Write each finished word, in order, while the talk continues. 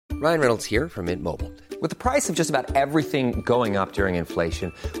Ryan Reynolds here from Mint Mobile. With the price of just about everything going up during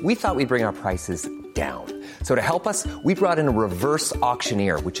inflation, we thought we'd bring our prices down. So to help us, we brought in a reverse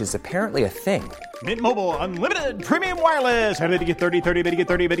auctioneer, which is apparently a thing. Mint Mobile Unlimited Premium Wireless. How to get 30, 30, bit to get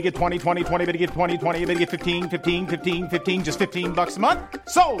 30, bit to get 20, 20, 20, bit to get 20, 20, bit to get 15, 15, 15, 15, just $15 a month?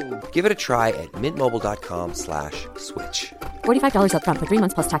 Sold! Give it a try at mintmobile.com/switch. $45 up front for 3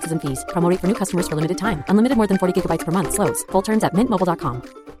 months plus taxes and fees. Promo rate for new customers for limited time. Unlimited more than 40 gigabytes per month. Slows full terms at mintmobile.com.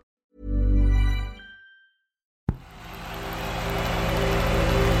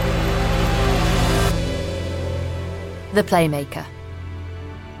 The Playmaker.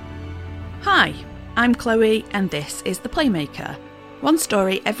 Hi, I'm Chloe and this is The Playmaker. One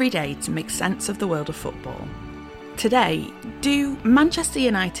story every day to make sense of the world of football. Today, do Manchester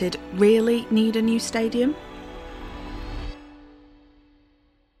United really need a new stadium?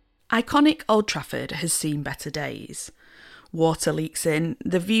 Iconic Old Trafford has seen better days. Water leaks in,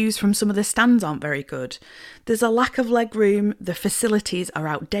 the views from some of the stands aren't very good, there's a lack of legroom, the facilities are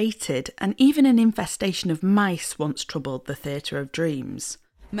outdated, and even an infestation of mice once troubled the Theatre of Dreams.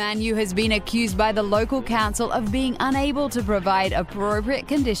 Man U has been accused by the local council of being unable to provide appropriate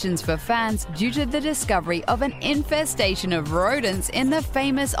conditions for fans due to the discovery of an infestation of rodents in the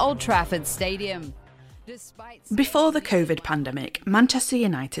famous Old Trafford Stadium. Before the COVID pandemic, Manchester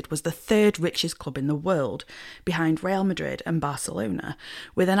United was the third richest club in the world, behind Real Madrid and Barcelona,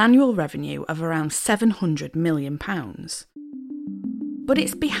 with an annual revenue of around £700 million. But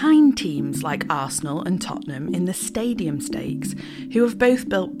it's behind teams like Arsenal and Tottenham in the stadium stakes, who have both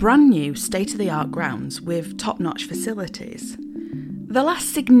built brand new state-of-the-art grounds with top-notch facilities. The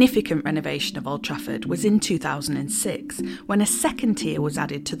last significant renovation of Old Trafford was in 2006, when a second tier was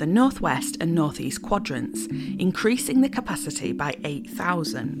added to the northwest and northeast quadrants, increasing the capacity by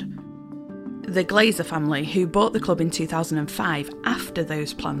 8,000. The Glazer family, who bought the club in 2005 after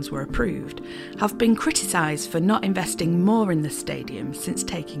those plans were approved, have been criticised for not investing more in the stadium since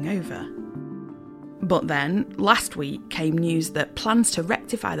taking over. But then, last week came news that plans to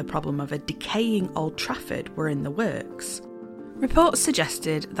rectify the problem of a decaying Old Trafford were in the works. Reports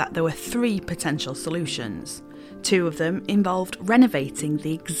suggested that there were 3 potential solutions. 2 of them involved renovating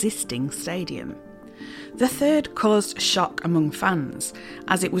the existing stadium. The third caused shock among fans,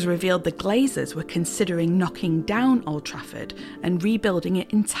 as it was revealed the Glazers were considering knocking down Old Trafford and rebuilding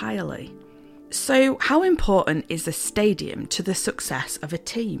it entirely. So, how important is the stadium to the success of a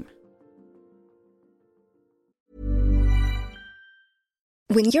team?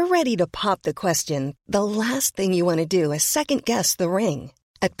 When you're ready to pop the question, the last thing you want to do is second-guess the ring.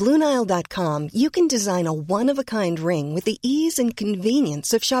 At BlueNile.com, you can design a one-of-a-kind ring with the ease and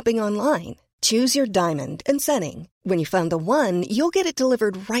convenience of shopping online. Choose your diamond and setting. When you find the one, you'll get it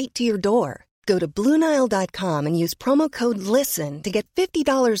delivered right to your door. Go to BlueNile.com and use promo code LISTEN to get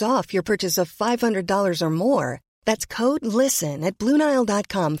 $50 off your purchase of $500 or more. That's code LISTEN at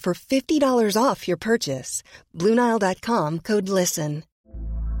BlueNile.com for $50 off your purchase. BlueNile.com, code LISTEN.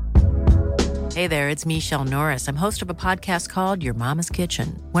 Hey there, it's Michelle Norris. I'm host of a podcast called Your Mama's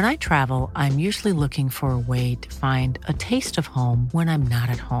Kitchen. When I travel, I'm usually looking for a way to find a taste of home when I'm not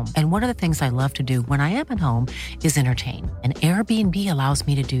at home. And one of the things I love to do when I am at home is entertain. And Airbnb allows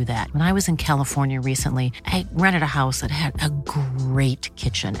me to do that. When I was in California recently, I rented a house that had a great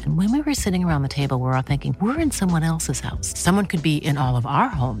kitchen. And when we were sitting around the table, we were all thinking, we're in someone else's house. Someone could be in all of our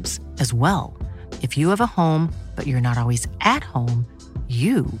homes as well. If you have a home, but you're not always at home,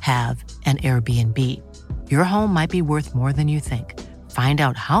 you have an Airbnb. Your home might be worth more than you think. Find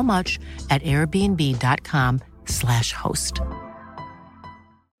out how much at airbnb.com/host.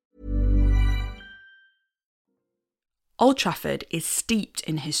 Old Trafford is steeped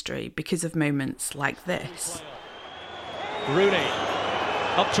in history because of moments like this. Rooney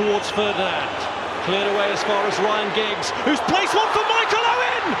up towards Ferdinand, cleared away as far as Ryan Giggs, who's placed one for Michael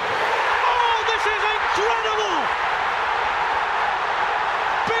Owen! Oh, this is incredible!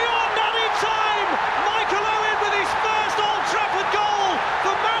 Beyond any time, Michael Owen with his first Old Trafford goal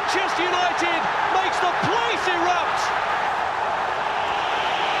for Manchester United makes the place erupt.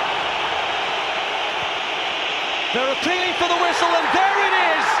 They're appealing for the whistle, and there it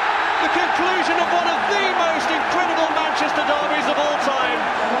is, the conclusion of one of the most incredible Manchester derbies of all time.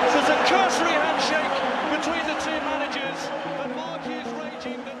 There's a cursory handshake between the two managers, but Mark is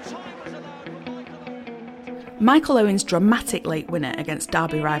raging that time was allowed for Michael Owen. Michael Owen's dramatic late winner against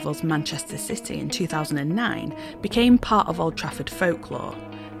derby rivals Manchester City in 2009 became part of Old Trafford folklore.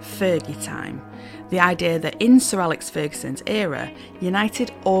 Fergie time. The idea that in Sir Alex Ferguson's era,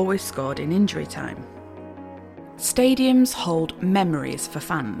 United always scored in injury time. Stadiums hold memories for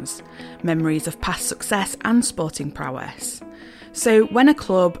fans, memories of past success and sporting prowess. So when a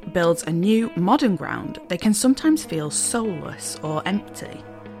club builds a new, modern ground, they can sometimes feel soulless or empty.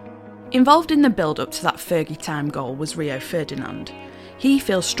 Involved in the build-up to that Fergie time goal was Rio Ferdinand. He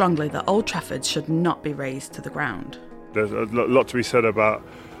feels strongly that Old Trafford should not be razed to the ground. There's a lot to be said about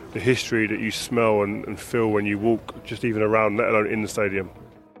the history that you smell and feel when you walk, just even around, let alone in the stadium.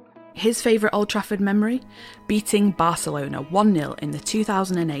 His favourite Old Trafford memory? Beating Barcelona 1-0 in the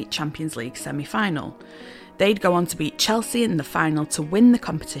 2008 Champions League semi-final. They'd go on to beat Chelsea in the final to win the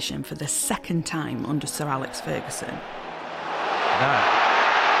competition for the second time under Sir Alex Ferguson. Now,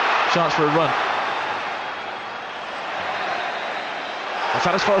 chance for a run. That's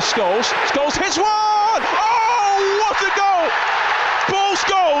out as far as Scholes. Scholes hits one! Oh, what a goal! Paul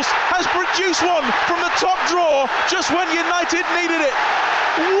Scholes has produced one from the top drawer just when United needed it.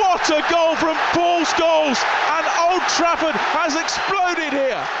 What a goal from Paul Scholes, and Old Trafford has exploded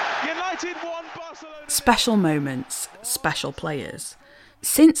here. United won, Barcelona. Special moments, special players.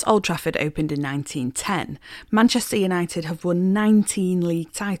 Since Old Trafford opened in 1910, Manchester United have won 19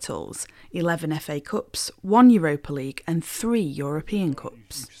 league titles, 11 FA Cups, 1 Europa League and 3 European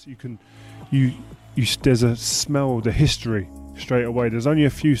Cups. There's a smell, the history straight away. There's only a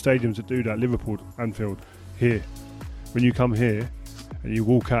few stadiums that do that. Liverpool, Anfield, here. When you come here and you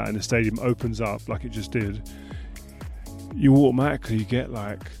walk out and the stadium opens up like it just did, you automatically get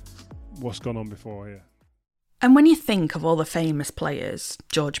like what's gone on before here. And when you think of all the famous players,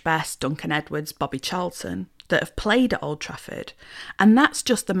 George Best, Duncan Edwards, Bobby Charlton, that have played at Old Trafford, and that's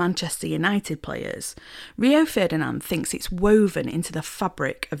just the Manchester United players, Rio Ferdinand thinks it's woven into the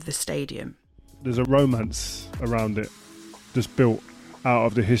fabric of the stadium. There's a romance around it, just built out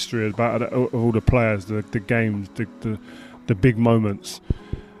of the history about all the players, the games, the big moments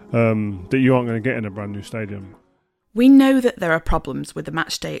that you aren't going to get in a brand new stadium. We know that there are problems with the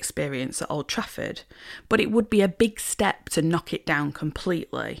matchday experience at Old Trafford, but it would be a big step to knock it down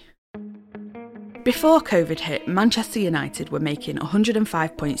completely. Before COVID hit, Manchester United were making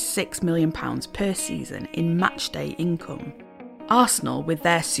 £105.6 million per season in matchday income. Arsenal, with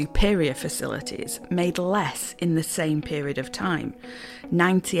their superior facilities, made less in the same period of time,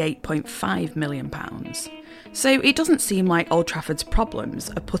 £98.5 million. So it doesn't seem like Old Trafford's problems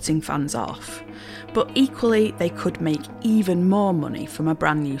are putting fans off, but equally they could make even more money from a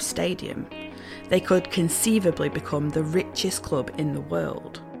brand new stadium. They could conceivably become the richest club in the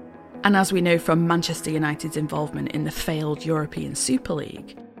world. And as we know from Manchester United's involvement in the failed European Super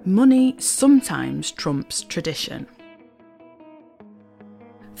League, money sometimes trumps tradition.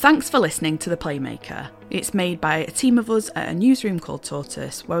 Thanks for listening to The Playmaker. It's made by a team of us at a newsroom called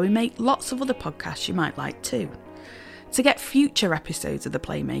Tortoise, where we make lots of other podcasts you might like too. To get future episodes of The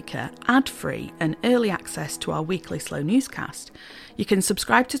Playmaker, ad-free and early access to our weekly slow newscast, you can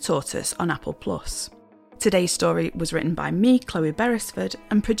subscribe to Tortoise on Apple+. Today's story was written by me, Chloe Beresford,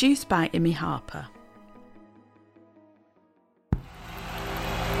 and produced by Imi Harper.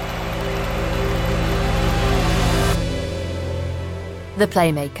 The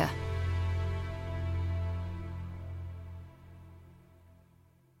Playmaker.